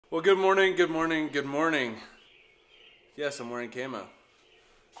Well, good morning, good morning, good morning. Yes, I'm wearing camo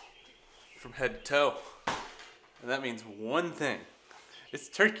from head to toe. And that means one thing. It's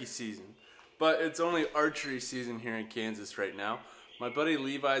turkey season. But it's only archery season here in Kansas right now. My buddy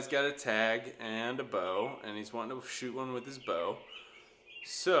Levi's got a tag and a bow, and he's wanting to shoot one with his bow.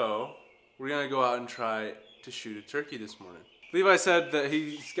 So, we're gonna go out and try to shoot a turkey this morning. Levi said that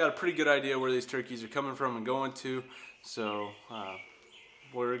he's got a pretty good idea where these turkeys are coming from and going to. So,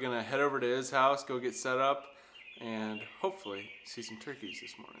 we're gonna head over to his house, go get set up, and hopefully see some turkeys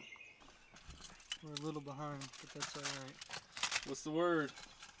this morning. We're a little behind, but that's alright. What's the word?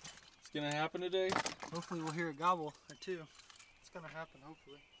 It's gonna happen today? Hopefully we'll hear it gobble or two. It's gonna happen,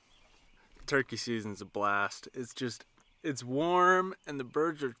 hopefully. Turkey season's a blast. It's warm and the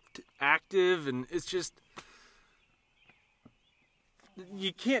birds are active, and it's just,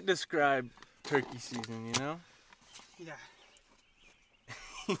 you can't describe turkey season, you know? Yeah.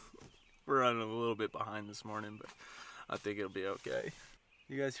 We're running a little bit behind this morning, but I think it'll be okay.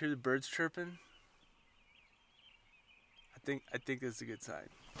 You guys hear the birds chirping? I think that's a good sign.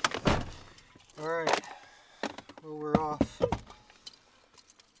 Alright. Well, we're off.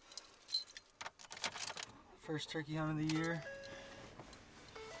 First turkey hunt of the year.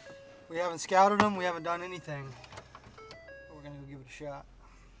 We haven't scouted them, we haven't done anything. But we're gonna go give it a shot.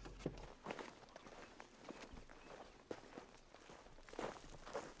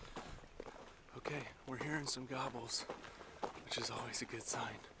 Okay, we're hearing some gobbles, which is always a good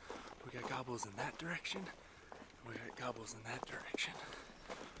sign. We got gobbles in that direction, and we got gobbles in that direction.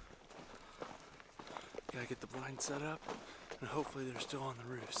 Gotta get the blind set up, and hopefully they're still on the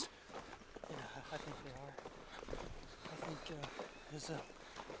roost. Yeah, I think they are. I think as the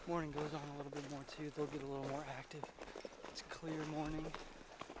morning goes on a little bit more too, they'll get a little more active. It's a clear morning.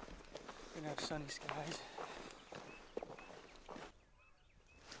 We're gonna have sunny skies.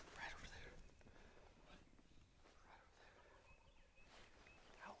 Right over there. Right over there.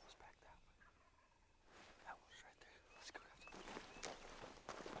 That one was back that way. That one's right there. Let's go after that.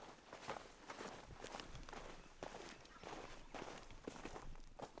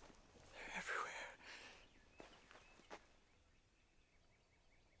 They're everywhere.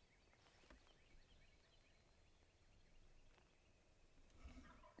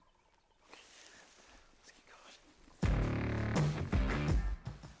 Let's keep going.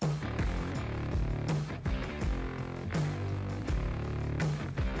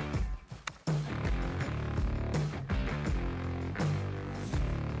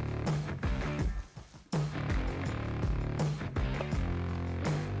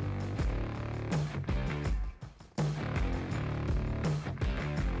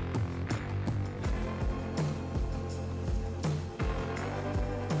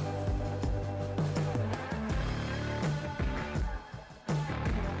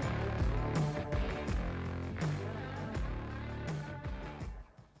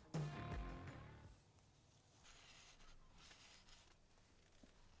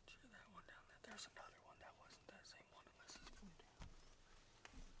 There's another one that wasn't that same one unless it's flew down.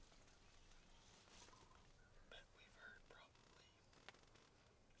 Bet we've heard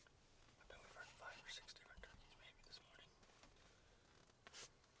I bet we've heard 5 or 6 different turkeys maybe this morning.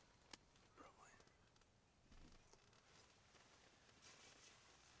 Probably.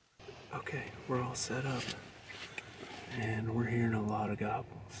 Okay, we're all set up, and we're hearing a lot of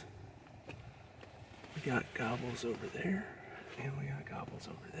gobbles. We got gobbles over there, and we got gobbles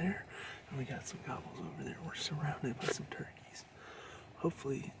over there, and we got some gobbles over there. We're surrounded by some turkeys.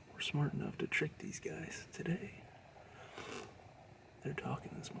 Hopefully, we're smart enough to trick these guys today. They're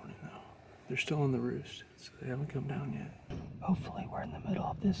talking this morning, though. They're still on the roost, so they haven't come down yet. Hopefully we're in the middle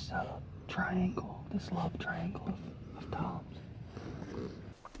of this triangle, this love triangle of toms.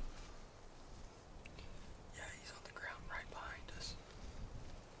 Yeah, he's on the ground right behind us.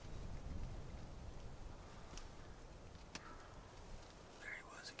 There he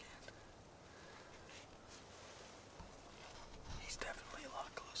was again. He's definitely a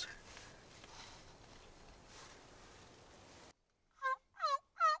lot closer.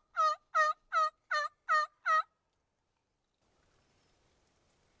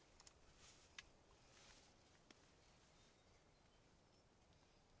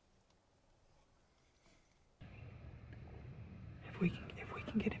 If we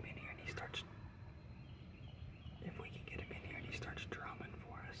can get him in here and he starts, drumming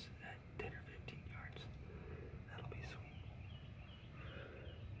for us at 10 or 15 yards, that'll be sweet.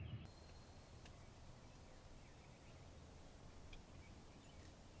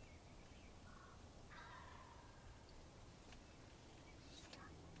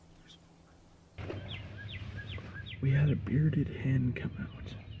 We had a bearded hen come out.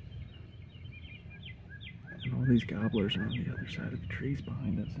 these gobblers are on the other side of the trees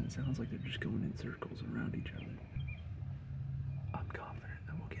behind us, and it sounds like they're just going in circles around each other. I'm confident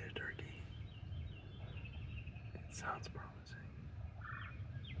that we'll get a turkey. It sounds promising.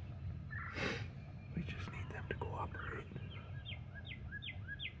 We just need them to cooperate.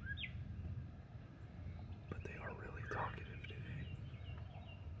 But they are really talkative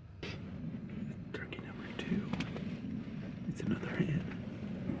today. Turkey number 2. It's another hen.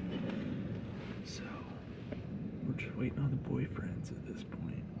 So, we're just waiting on the boyfriends at this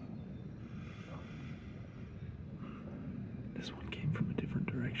point. This one came from a different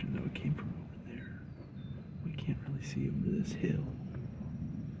direction, though. It came from over there. We can't really see over this hill.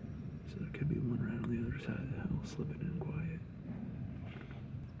 So there could be one right on the other side of the hill, slipping in quiet.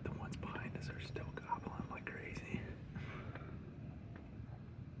 The ones behind us are still gobbling like crazy.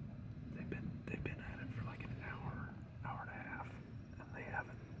 They've been at it for like an hour and a half, and they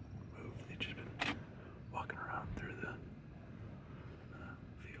haven't moved. They've just been walking around through the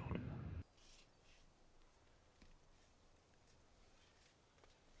field.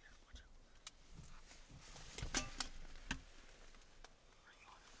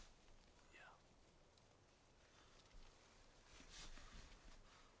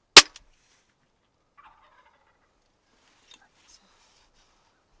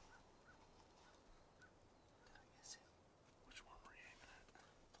 Which one were you aiming at?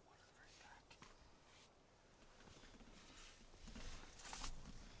 The one in the very back.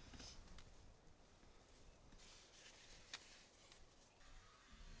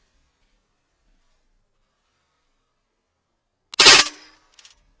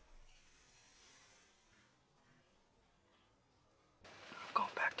 Go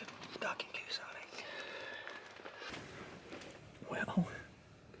back to duck and goose hunting. Well,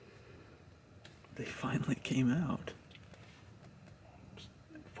 they finally came out.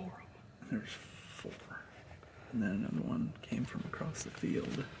 4 of them. There's 4. And then another one came from across the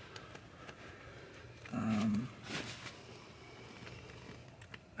field.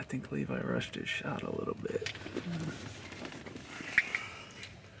 I think Levi rushed his shot a little bit.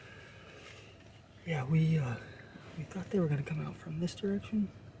 Yeah, we thought they were gonna come out from this direction,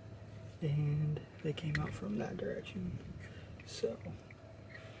 and they came out from that direction. So,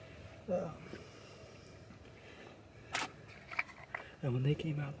 and when they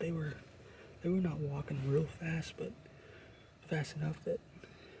came out, they were not walking real fast, but fast enough that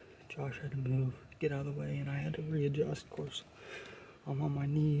Josh had to move, get out of the way, and I had to readjust. Of course, I'm on my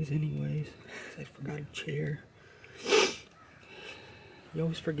knees anyways, 'cause I forgot a chair. You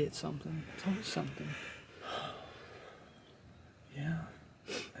always forget something. It's always something. Yeah,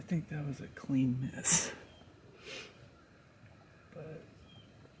 I think that was a clean miss. But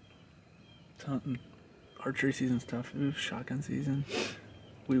it's hunting. Archery season's tough. If it was shotgun season,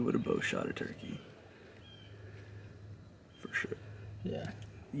 we would have both shot a turkey. For sure. Yeah.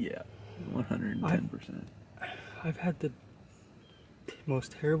 Yeah, 110%. I've had the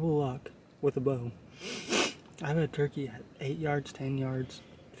most terrible luck with a bow. I've had turkey at 8 yards, 10 yards,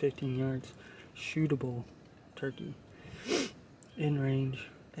 15 yards, shootable turkey in range,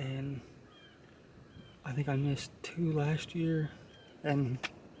 and I think I missed 2 last year, and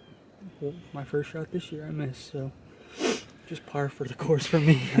well, my first shot this year I missed, so just par for the course for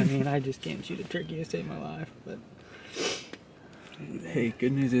me. I mean, I just can't shoot a turkey to save my life, but Hey,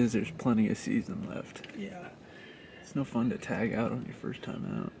 good news is there's plenty of season left. yeah, It's no fun to tag out on your first time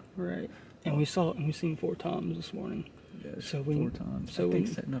out. right. And we've seen 4 toms this morning. Yeah, So 4 times. so I think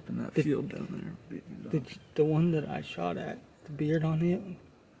we- setting up in that the- field down there. The one that I shot at, the beard on it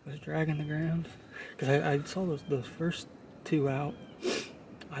was dragging the ground. Because I saw those first 2 out.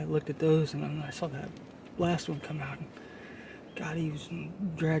 I looked at those and then I saw that last one come out. And God, he was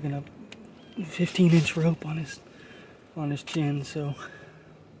dragging a 15-inch rope on his chin. So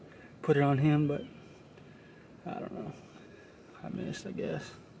put it on him, but I don't know. I missed, I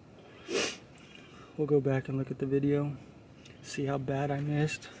guess. We'll go back and look at the video, see how bad I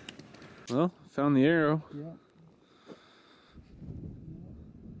missed. Well, found the arrow. Yeah.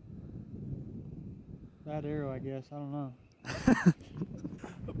 Bad arrow, I guess. I don't know.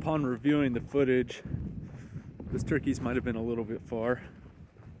 Upon reviewing the footage, those turkeys might have been a little bit far.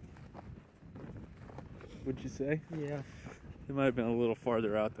 Would you say? Yeah. They might have been a little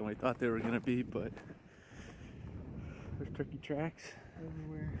farther out than we thought they were going to be, but there's turkey tracks.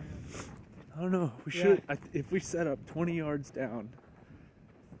 Everywhere. I don't know. We Yeah. should. If we set up 20 yards down,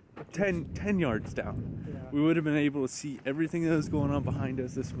 10 yards down, Yeah. we would have been able to see everything that was going on behind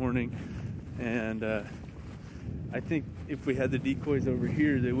us this morning. And I think if we had the decoys over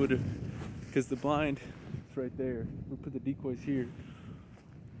here, they would have, because the blind is right there. We put the decoys here.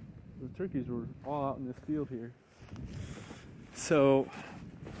 The turkeys were all out in this field here. So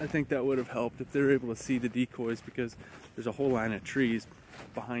I think that would have helped if they were able to see the decoys, because there's a whole line of trees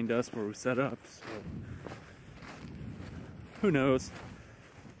behind us where we set up. So who knows?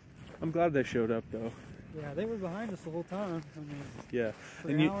 I'm glad they showed up though. Yeah, they were behind us the whole time. I mean, Yeah. for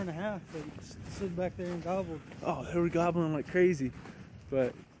an hour and a half, they stood back there and gobbled. Oh, they were gobbling like crazy.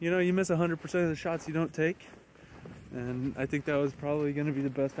 But you know, you miss 100% of the shots you don't take. And I think that was probably going to be the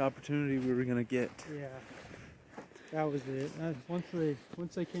best opportunity we were going to get. Yeah, that was it.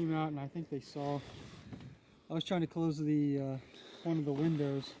 Once they came out, and I think they saw, I was trying to close the one of the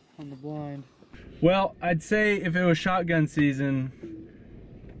windows on the blind. Well, I'd say if it was shotgun season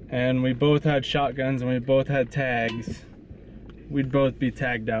and we both had shotguns and we both had tags, we'd both be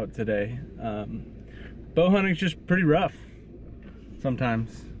tagged out today. Bow hunting's just pretty rough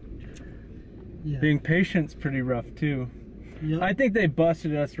sometimes. Yeah. Being patient's pretty rough too. Yep. I think they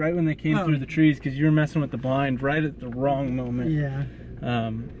busted us right when they came through the trees, because you were messing with the blind right at the wrong moment. Yeah.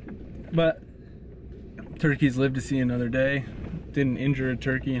 But turkeys live to see another day. Didn't injure a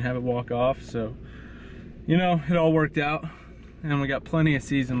turkey and have it walk off, so you know, it all worked out, and we got plenty of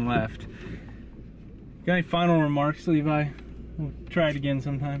season left. Got any final remarks, Levi? We'll try it again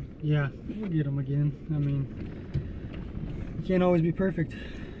sometime. Yeah, we'll get them again. I mean, you can't always be perfect.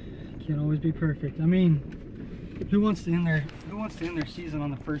 Can't always be perfect. I mean, who wants to end their season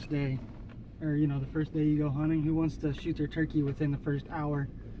on the first day, or you know, the first day you go hunting? Who wants to shoot their turkey within the first hour?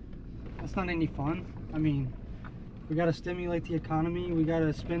 That's not any fun. I mean, we got to stimulate the economy. We got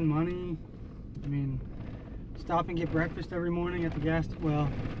to spend money. I mean, stop and get breakfast every morning at the gas. Well,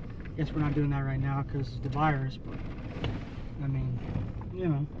 I guess we're not doing that right now because of the virus. But I mean, you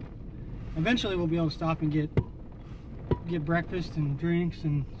know, eventually we'll be able to stop and get breakfast and drinks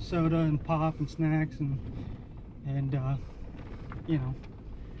and soda and pop and snacks and you know,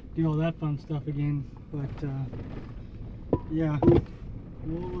 do all that fun stuff again. But yeah,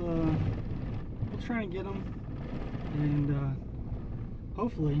 we'll try and get them, and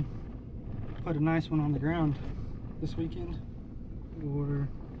hopefully put a nice one on the ground this weekend or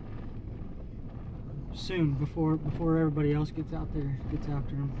soon, before everybody else gets out there, gets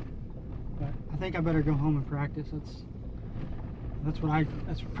after them. But I think I better go home and practice. That's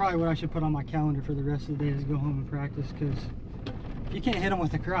probably what I should put on my calendar for the rest of the day, is go home and practice, because if you can't hit them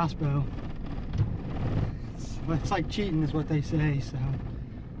with a crossbow, it's like cheating is what they say, so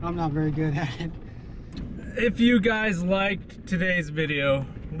I'm not very good at it. If you guys liked today's video,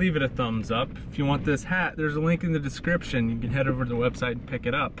 leave it a thumbs up. If you want this hat, there's a link in the description. You can head over to the website and pick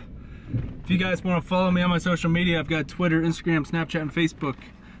it up. If you guys want to follow me on my social media, I've got Twitter, Instagram, Snapchat, and Facebook.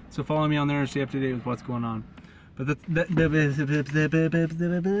 So follow me on there and stay up to date with what's going on. But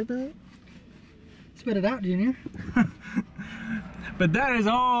Spit it out, Junior. But that is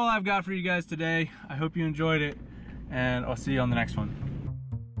all I've got for you guys today. I hope you enjoyed it, and I'll see you on the next one.